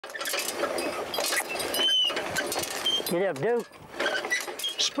Get up, Duke.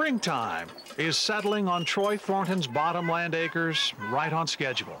 Springtime is settling on Troy Thornton's bottomland acres right on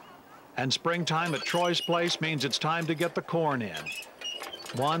schedule. And springtime at Troy's place means it's time to get the corn in,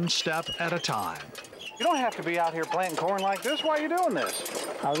 one step at a time. You don't have to be out here planting corn like this. Why are you doing this?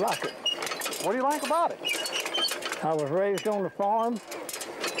 I like it. What do you like about it? I was raised on the farm.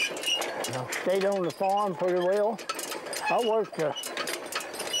 I stayed on the farm pretty well. I worked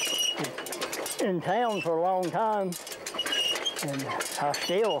in town for a long time, and I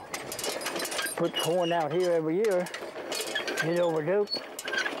still put corn out here every year. Get over, Duke.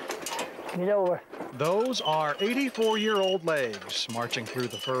 Get over. Those are 84-year-old legs marching through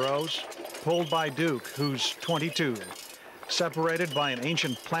the furrows, pulled by Duke, who's 22, separated by an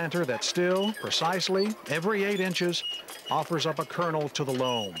ancient planter that still, precisely, every 8 inches, offers up a kernel to the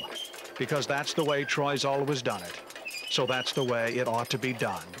loam, because that's the way Troy's always done it. So that's the way it ought to be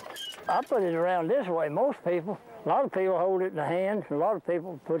done. I put it around this way. Most people, a lot of people hold it in the hand. A lot of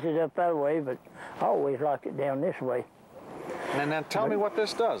people put it up that way, but I always like it down this way. And now tell me what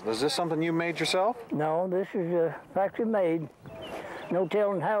this does. Is this something you made yourself? No, this is factory made. No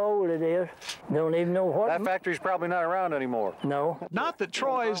telling how old it is. Don't even know what. That factory's probably not around anymore. No. Not that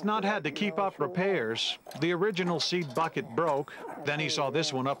Troy's not had to keep up repairs. The original seed bucket broke. Then he saw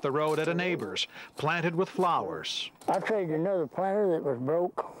this one up the road at a neighbor's, planted with flowers. I traded another planter that was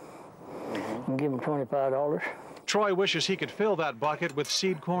broke and give him $25. Troy wishes he could fill that bucket with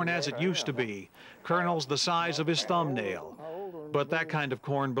seed corn as it used to be, kernels the size of his thumbnail. But that kind of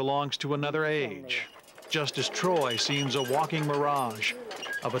corn belongs to another age, just as Troy seems a walking mirage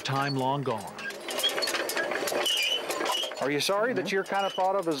of a time long gone. Are you sorry that you're kind of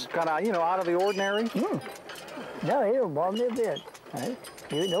thought of as kind of, you know, out of the ordinary? No, it don't bother me a bit.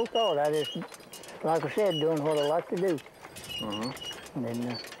 No thought. I just, like I said, doing what I like to do. And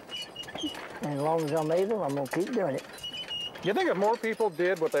then, and as long as I'm able, I'm going to keep doing it. You think if more people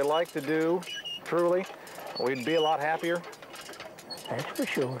did what they like to do, truly, we'd be a lot happier? That's for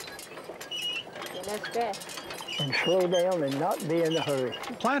sure. Yeah, that's best. And slow down and not be in a hurry.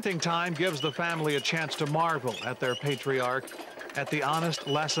 Planting time gives the family a chance to marvel at their patriarch, at the honest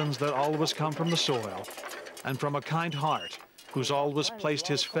lessons that always come from the soil, and from a kind heart who's always placed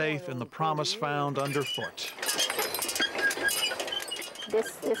his faith in the promise found underfoot.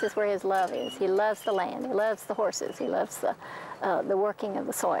 This is where his love is. He loves the land. He loves the horses. He loves the working of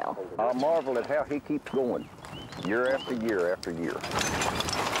the soil. I marvel at how he keeps going year after year after year.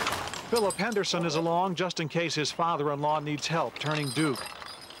 Philip Henderson is along just in case his father-in-law needs help turning Duke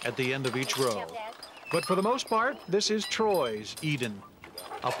at the end of each row. But for the most part, this is Troy's Eden,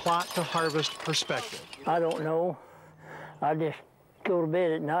 a plot to harvest perspective. I don't know. I just go to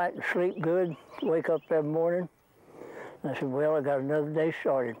bed at night and sleep good, wake up every morning. I said, well, I got another day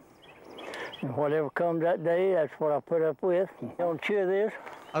started. And whatever comes that day, that's what I put up with. Don't chew this.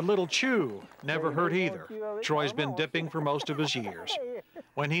 A little chew never hurt either. Troy's been dipping for most of his years.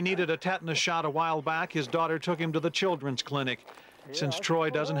 When he needed a tetanus shot a while back, his daughter took him to the children's clinic, since Troy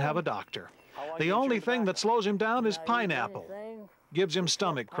doesn't have a doctor. The only thing that slows him down is pineapple. Gives him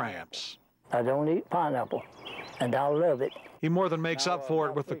stomach cramps. I don't eat pineapple, and I love it. He more than makes up for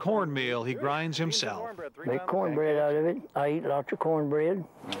it with the cornmeal he grinds himself. Make cornbread out of it. I eat lots of cornbread.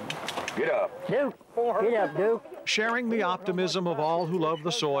 Get up. Duke, get up, Duke. Sharing the optimism of all who love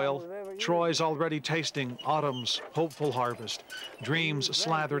the soil, Troy's already tasting autumn's hopeful harvest, dreams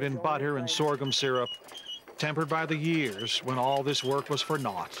slathered in butter and sorghum syrup, tempered by the years when all this work was for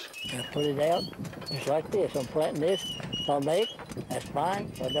naught. I put it out just like this. I'm planting this. If I make, that's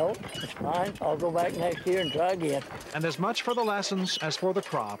fine. If I don't, it's fine. I'll go back next year and try again. And as much for the lessons as for the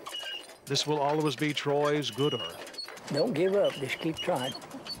crop, this will always be Troy's good earth. Don't give up. Just keep trying.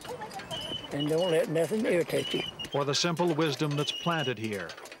 And don't let nothing irritate you. For the simple wisdom that's planted here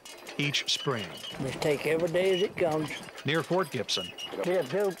each spring. Just take every day as it comes. Near Fort Gibson, Get up,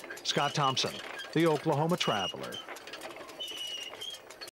 Duke. Scott Thompson, the Oklahoma Traveler.